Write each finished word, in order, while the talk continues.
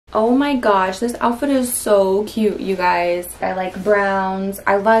Oh my gosh, this outfit is so cute, you guys. I like browns.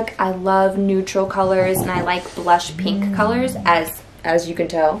 I love neutral colors, and I like blush pink colors, as you can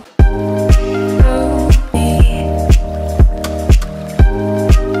tell.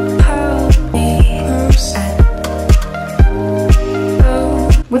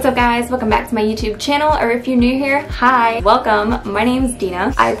 What's up guys, welcome back to my YouTube channel, or if you're new here, hi, welcome. My name's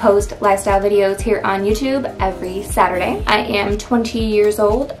Dina. I post lifestyle videos here on YouTube every Saturday. I am 20 years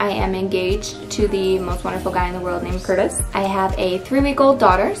old. I am engaged to the most wonderful guy in the world named Curtis. I have a 3-week-old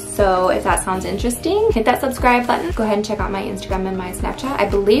daughter, so if that sounds interesting, hit that subscribe button. Go ahead and check out my Instagram and my Snapchat. I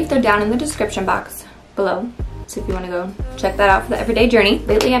believe they're down in the description box below. So if you want to go check that out for the everyday journey.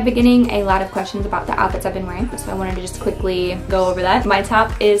 Lately I've been getting a lot of questions about the outfits I've been wearing, so I wanted to just quickly go over that. My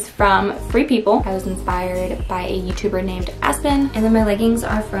top is from Free People. I was inspired by a YouTuber named Aspen, and then my leggings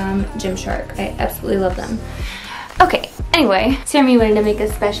are from Gymshark. I absolutely love them. Okay, anyway, Stormy wanted to make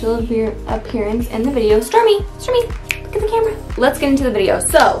a special appearance in the video. Stormy, look at the camera. Let's get into the video.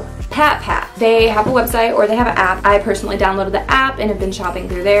 So, PatPat. They have a website, or they have an app. I personally downloaded the app and have been shopping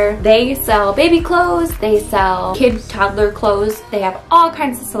through there. They sell baby clothes, they sell kid toddler clothes, they have all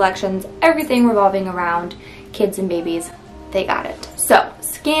kinds of selections, everything revolving around kids and babies. They got it. So,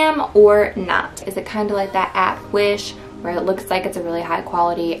 scam or not? Is it kind of like that app Wish, where it looks like it's a really high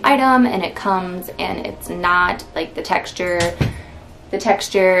quality item and it comes and it's not? Like the texture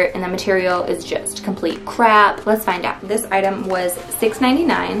and the material is just complete crap. Let's find out. This item was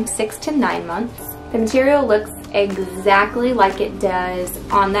 $6.99, 6 to 9 months. The material looks exactly like it does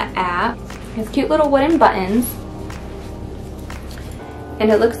on the app. It has cute little wooden buttons, and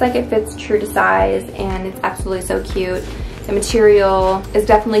it looks like it fits true to size, and it's absolutely so cute. The material is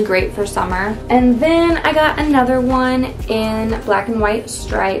definitely great for summer. And then I got another one in black and white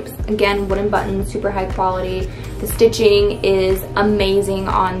stripes. Again, wooden buttons, super high quality. The stitching is amazing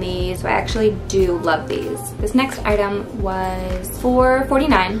on these, so I actually do love these. This next item was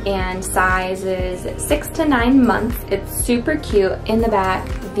 $4.49 and size is 6 to 9 months. It's super cute. In the back,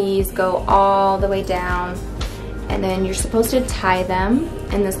 these go all the way down, and then you're supposed to tie them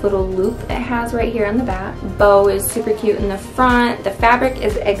in this little loop it has right here on the back. Bow is super cute in the front. The fabric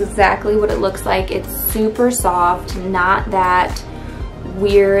is exactly what it looks like. It's super soft, not that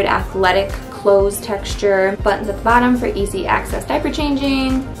weird athletic clothes texture. Buttons at the bottom for easy access diaper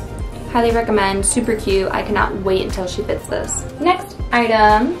changing. Highly recommend, super cute. I cannot wait until she fits this. Next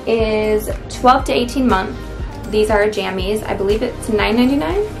item is 12 to 18 month. These are jammies. I believe it's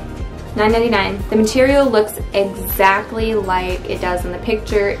 $9.99. $9.99. The material looks exactly like it does in the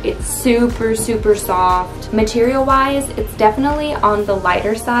picture. It's super, super soft. Material wise, it's definitely on the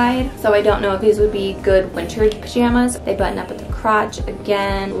lighter side, so I don't know if these would be good winter pajamas. They button up at the crotch.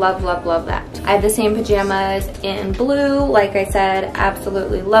 Again, love, love, love that. I have the same pajamas in blue. Like I said,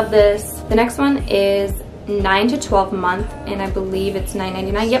 absolutely love this. The next one is 9 to 12 month, and I believe it's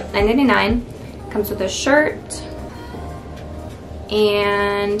 $9.99. Yep, $9.99. Comes with a shirt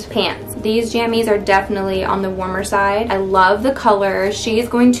and pants. These jammies are definitely on the warmer side. I love the color. She is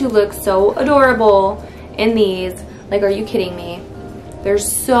going to look so adorable in these. Like, are you kidding me? They're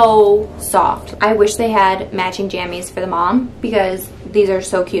so soft. I wish they had matching jammies for the mom, because these are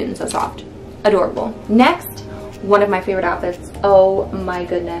so cute and so soft. Adorable. Next, one of my favorite outfits. Oh my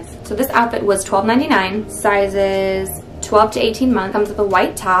goodness. So this outfit was $12.99. Sizes 12 to 18 months. Comes with a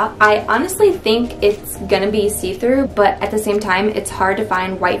white top. I honestly think it's gonna be see-through, but at the same time, it's hard to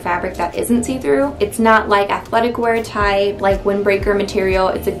find white fabric that isn't see-through. It's not like athletic wear type, like windbreaker material.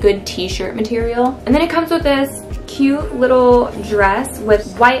 It's a good t-shirt material. And then it comes with this cute little dress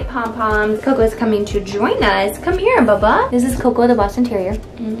with white pom-poms. Coco is coming to join us. Come here, Bubba. This is Coco, the Boston Terrier.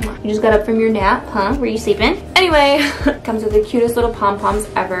 You just got up from your nap, huh? Were you sleeping? Anyway, comes with the cutest little pom-poms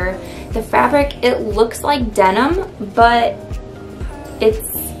ever. The fabric, it looks like denim, but it's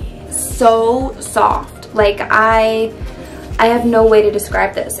so soft. Like, I have no way to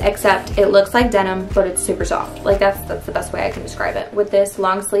describe this, except it looks like denim, but it's super soft. Like, that's the best way I can describe it. With this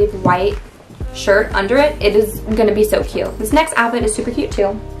long sleeve white shirt under it, it is gonna be so cute. This next outfit is super cute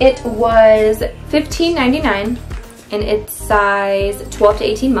too. It was $15.99 and it's size 12 to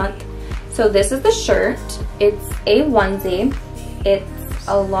 18 month. So this is the shirt. It's a onesie. It's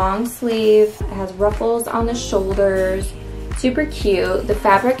a long sleeve. It has ruffles on the shoulders. Super cute. The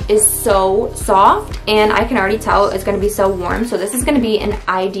fabric is so soft, and I can already tell it's going to be so warm. So this is going to be an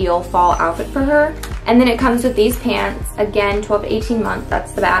ideal fall outfit for her. And then it comes with these pants, again 12 to 18 months,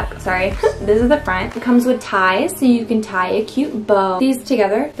 that's the back, sorry. This is the front. It comes with ties, so you can tie a cute bow. These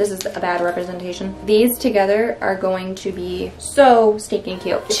together, this is a bad representation. These together are going to be so stinking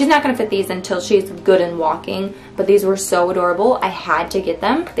cute. She's not gonna fit these until she's good in walking, but these were so adorable. I had to get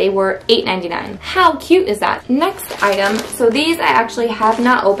them. They were $8.99. How cute is that? Next item, so these I actually have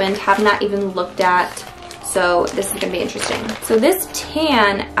not opened, have not even looked at, so this is gonna be interesting. So this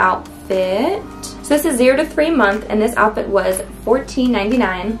tan outfit, so this is 0 to 3 month, and this outfit was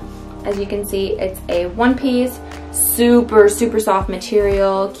 $14.99. As you can see, it's a one piece, super soft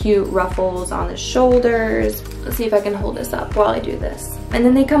material, cute ruffles on the shoulders. Let's see if I can hold this up while I do this. And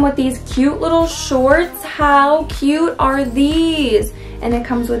then they come with these cute little shorts. How cute are these? And it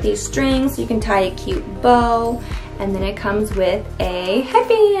comes with these strings, so you can tie a cute bow, and then it comes with a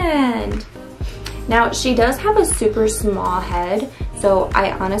headband. Now, she does have a super small head, so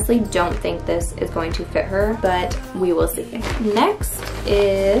I honestly don't think this is going to fit her, but we will see. Next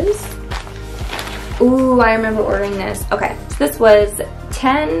is, ooh, I remember ordering this. Okay, so this was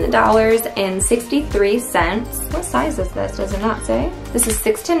 $10.63. What size is this? Does it not say? This is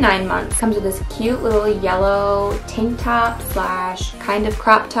 6 to 9 months. Comes with this cute little yellow tank top slash kind of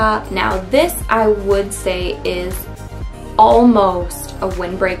crop top. Now, this I would say is almost a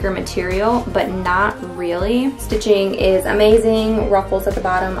windbreaker material, but not really. Stitching is amazing. Ruffles at the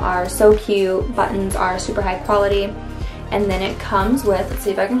bottom are so cute. Buttons are super high quality. And then it comes with, let's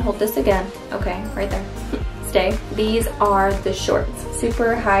see if I can hold this again. Okay, right there. Stay. These are the shorts.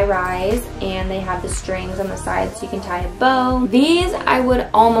 Super high rise, and they have the strings on the sides so you can tie a bow. These, I would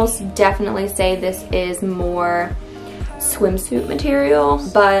almost definitely say this is more swimsuit material,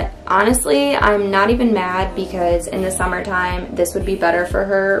 but honestly I'm not even mad, because in the summertime this would be better for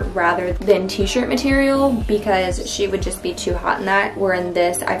her rather than t-shirt material, because she would just be too hot in that, where in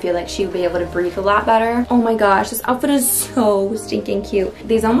this I feel like she would be able to breathe a lot better. Oh my gosh, this outfit is so stinking cute.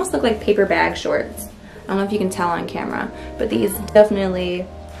 These almost look like paper bag shorts. I don't know if you can tell on camera, but these definitely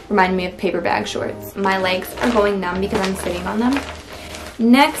remind me of paper bag shorts. My legs are going numb because I'm sitting on them.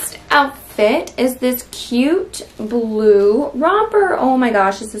 Next outfit is this cute blue romper. Oh my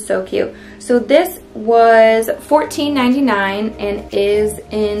gosh, this is so cute. So this was $14.99 and is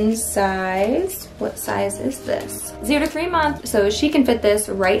in size, what size is this? 0 to 3 months, so she can fit this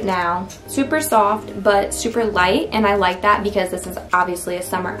right now. Super soft, but super light, and I like that because this is obviously a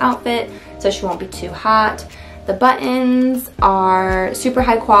summer outfit, so she won't be too hot. The buttons are super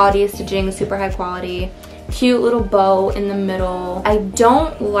high quality, stitching super high quality. Cute little bow in the middle. I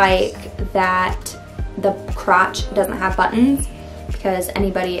don't like that the crotch doesn't have buttons, because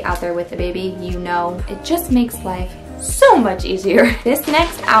anybody out there with a baby, you know, it just makes life so much easier. This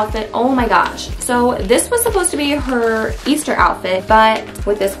next outfit, oh my gosh. So this was supposed to be her Easter outfit, but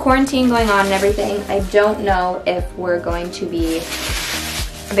with this quarantine going on and everything, I don't know if we're going to be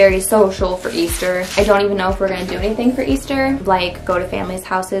very social for Easter. I don't even know if we're gonna do anything for Easter, like go to families'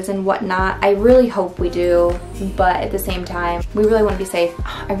 houses and whatnot. I really hope we do, but at the same time, we really want to be safe.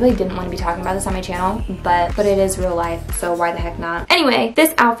 I really didn't want to be talking about this on my channel, but it is real life, so why the heck not? Anyway,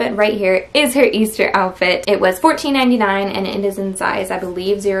 this outfit right here is her Easter outfit. It was $14.99 and it is in size, I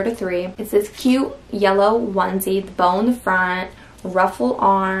believe, 0 to 3. It's this cute yellow onesie, the bow in the front, ruffle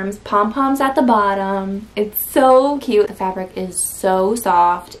arms, pom-poms at the bottom. It's so cute. The fabric is so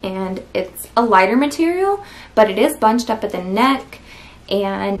soft, and it's a lighter material, but it is bunched up at the neck,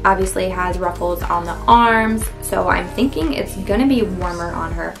 and obviously has ruffles on the arms, so I'm thinking it's gonna be warmer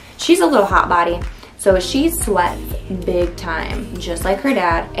on her. She's a little hot body, so she sweats big time, just like her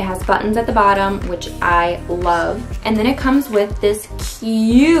dad. It has buttons at the bottom, which I love. And then it comes with this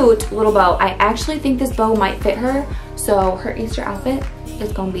cute little bow. I actually think this bow might fit her, so her Easter outfit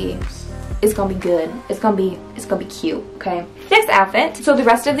is gonna be good. It's gonna be cute, okay? Next outfit. So the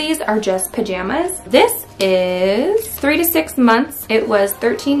rest of these are just pajamas. This is 3 to 6 months. It was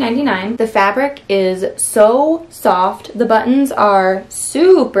 $13.99. The fabric is so soft. The buttons are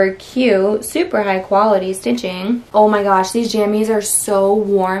super cute, super high quality stitching. Oh my gosh, these jammies are so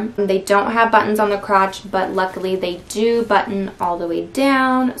warm. They don't have buttons on the crotch, but luckily they do button all the way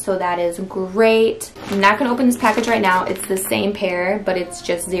down, so that is great. I'm not gonna open this package right now. It's the same pair, but it's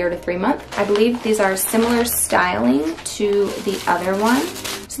just 0 to 3 months. I believe these are similar styling to the other one.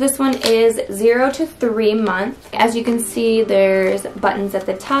 So this one is 0 to 3 months. As you can see, there's buttons at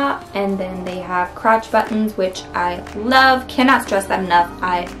the top, and then they have crotch buttons, which I love. Cannot stress that enough.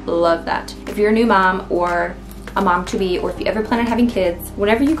 I love that. If you're a new mom or a mom-to-be, or if you ever plan on having kids,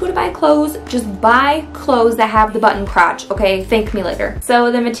 whenever you go to buy clothes, just buy clothes that have the button crotch, okay? Thank me later.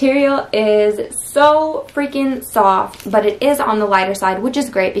 So the material is so freaking soft, but it is on the lighter side, which is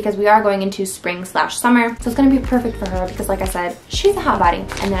great because we are going into spring/summer. So it's gonna be perfect for her because, like I said, she's a hot body.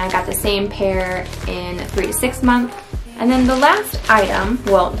 And then I got the same pair in 3 to 6 months. And then the last item,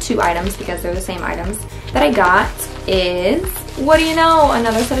 well, 2 items because they're the same items, that I got is, what do you know,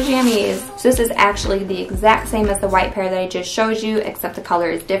 another set of jammies. So this is actually the exact same as the white pair that I just showed you, except the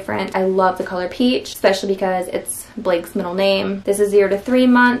color is different. I love the color peach, especially because it's Blake's middle name. This is 0 to 3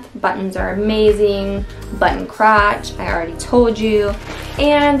 month. Buttons are amazing. Button crotch, I already told you.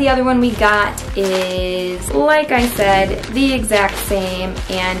 And the other one we got is, like I said, the exact same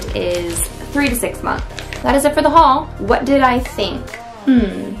and is 3 to 6 months. That is it for the haul. What did I think?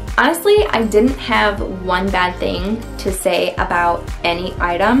 Honestly, I didn't have one bad thing to say about any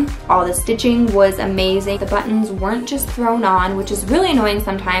item. All the stitching was amazing. The buttons weren't just thrown on, which is really annoying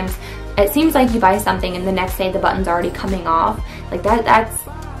sometimes. It seems like you buy something and the next day the button's already coming off. Like that's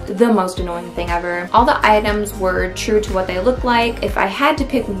the most annoying thing ever. All the items were true to what they look like. If I had to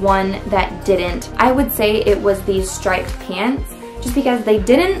pick one that didn't, I would say it was these striped pants, just because they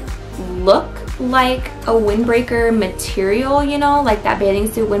didn't look like a windbreaker material, you know, like that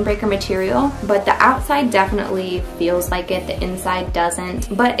bathing suit windbreaker material, but the outside definitely feels like it, the inside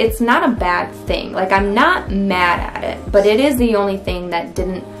doesn't, but it's not a bad thing. Like, I'm not mad at it, but it is the only thing that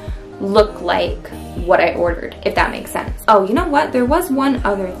didn't look like what I ordered, if that makes sense. Oh, you know what, there was one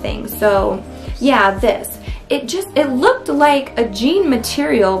other thing. So yeah, this, it looked like a jean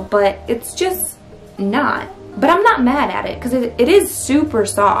material, but it's just not. But I'm not mad at it because it is super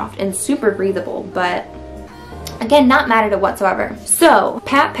soft and super breathable, but again, not mad at it whatsoever. So,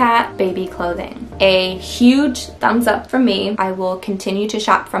 PatPat baby clothing. A huge thumbs up from me. I will continue to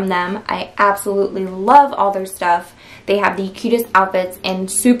shop from them. I absolutely love all their stuff. They have the cutest outfits and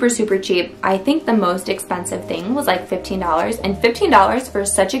super, super cheap. I think the most expensive thing was like $15, and $15 for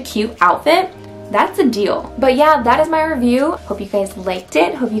such a cute outfit, that's a deal. But yeah, that is my review. Hope you guys liked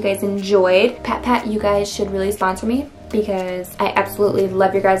it. Hope you guys enjoyed. PatPat, you guys should really sponsor me because I absolutely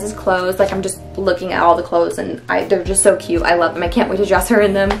love your guys' clothes. Like, I'm just looking at all the clothes and they're just so cute. I love them. I can't wait to dress her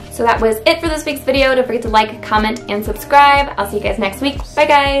in them. So that was it for this week's video. Don't forget to like, comment, and subscribe. I'll see you guys next week. Bye,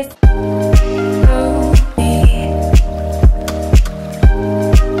 guys.